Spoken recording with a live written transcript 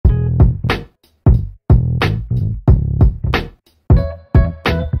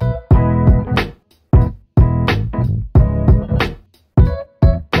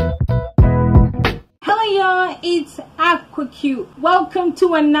it's Aqua. Welcome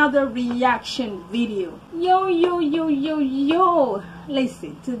to another reaction video. Yo.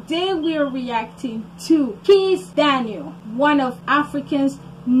 Listen, today we are reacting to Kizz Daniel, one of Africa's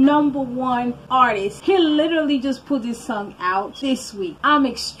 #1 artists. He literally just put this song out this week. I'm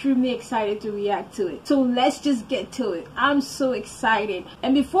extremely excited to react to it. So let's just get to it. I'm so excited.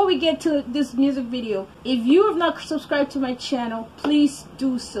 And before we get to this music video, if you have not subscribed to my channel, please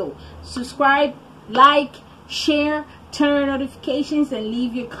do so. Subscribe, like, share, turn on notifications, and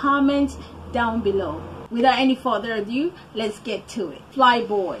leave your comments down below. Without any further ado, let's get to it. Fly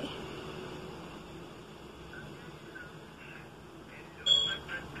boy.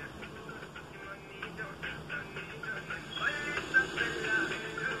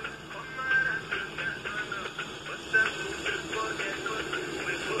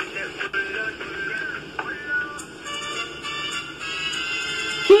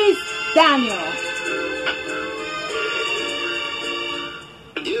 Kizz Daniel.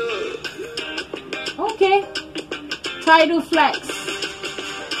 Okay. Title Flex.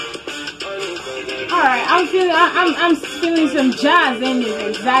 Alright, I'm feeling some jazz in it,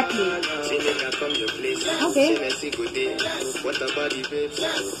 exactly. Okay. What about the babes?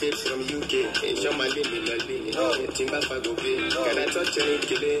 Babes from UK. Show my lily. Think about go pay. Can I touch any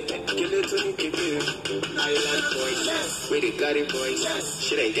kill it to me, Island boys. Where they got it, boys.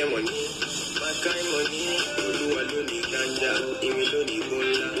 Shit ain't get money. My kind money. Olu alone ganja. Imi loni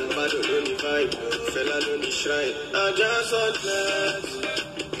gola. Bado loni vibe. Fella loni shrine. I just want flex.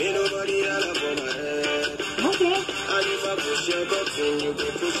 Me nobody all up on my head. Okay. And if I push your button, you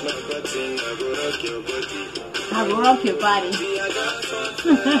can push my button. I go rock your body. I will rock your body.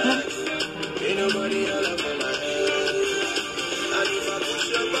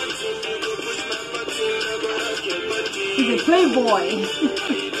 He's a playboy.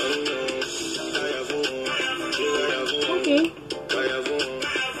 Okay.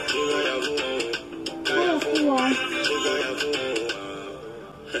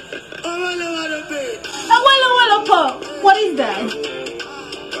 What is that?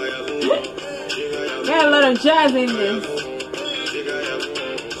 Got a lot of jazz in this.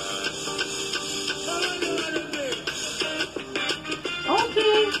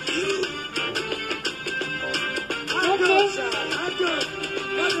 Okay.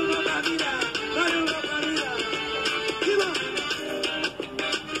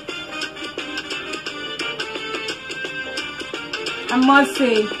 I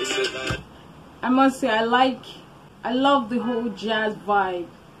must say, I love the whole jazz vibe.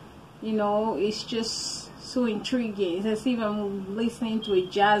 You know, it's just so intriguing. It's as if I'm listening to a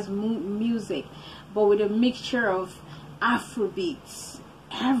jazz music, but with a mixture of Afrobeats.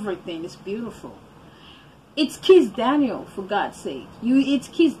 Everything is beautiful. It's Kizz Daniel, for God's sake. It's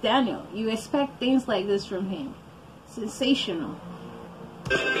Kizz Daniel. You expect things like this from him. Sensational.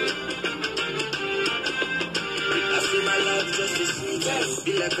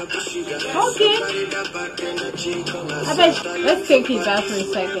 Okay. I bet let's take it back for a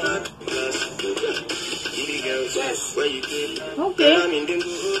second. Okay.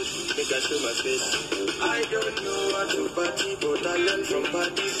 I don't know what to party, but I learned from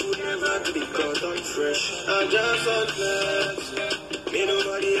parties who never to be caught on fresh. I just want flex. Me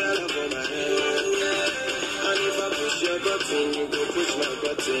nobody all up on my head. And if I push your button, you go push my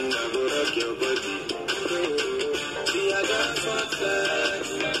button. I go rock your body. See, I just want flex.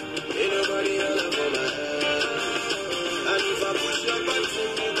 Me nobody all up on my head. And if I push your button,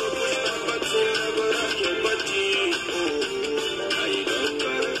 you go push my button. I go rock your body.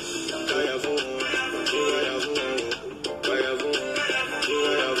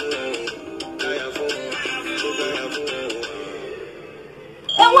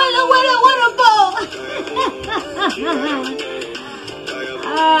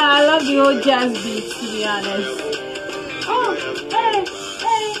 I love the old jazz beats, to be honest. Oh, hey.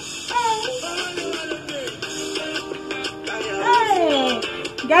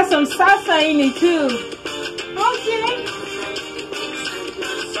 Got some salsa in it too. Okay.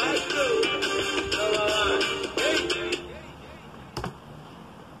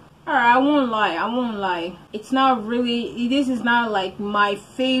 Alright, I won't lie. It's not really, this is not like my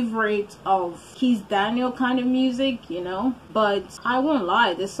favorite of Kizz Daniel kind of music, you know, but I won't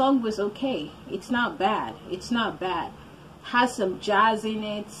lie, the song was okay. It's not bad. Has some jazz in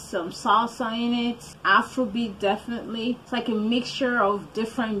it, some salsa in it, Afrobeat definitely. It's like a mixture of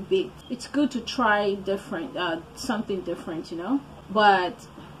different beats. It's good to try something different, you know, but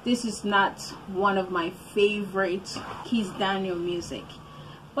this is not one of my favorite Kizz Daniel music.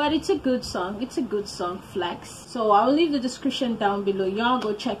 But it's a good song. It's a good song, Flex. So I'll leave the description down below. Y'all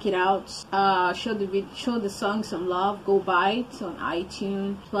go check it out. Show the song some love. Go buy it on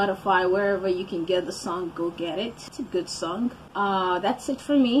iTunes, Spotify, wherever you can get the song. Go get it. It's a good song. That's it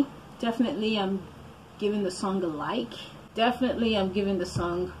for me. Definitely, I'm giving the song a like. Definitely, I'm giving the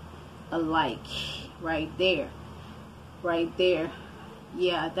song a like. Right there. Right there.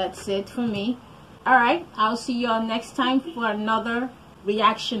 Yeah, that's it for me. Alright, I'll see y'all next time for another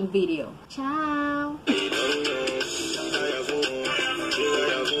reaction video. Ciao.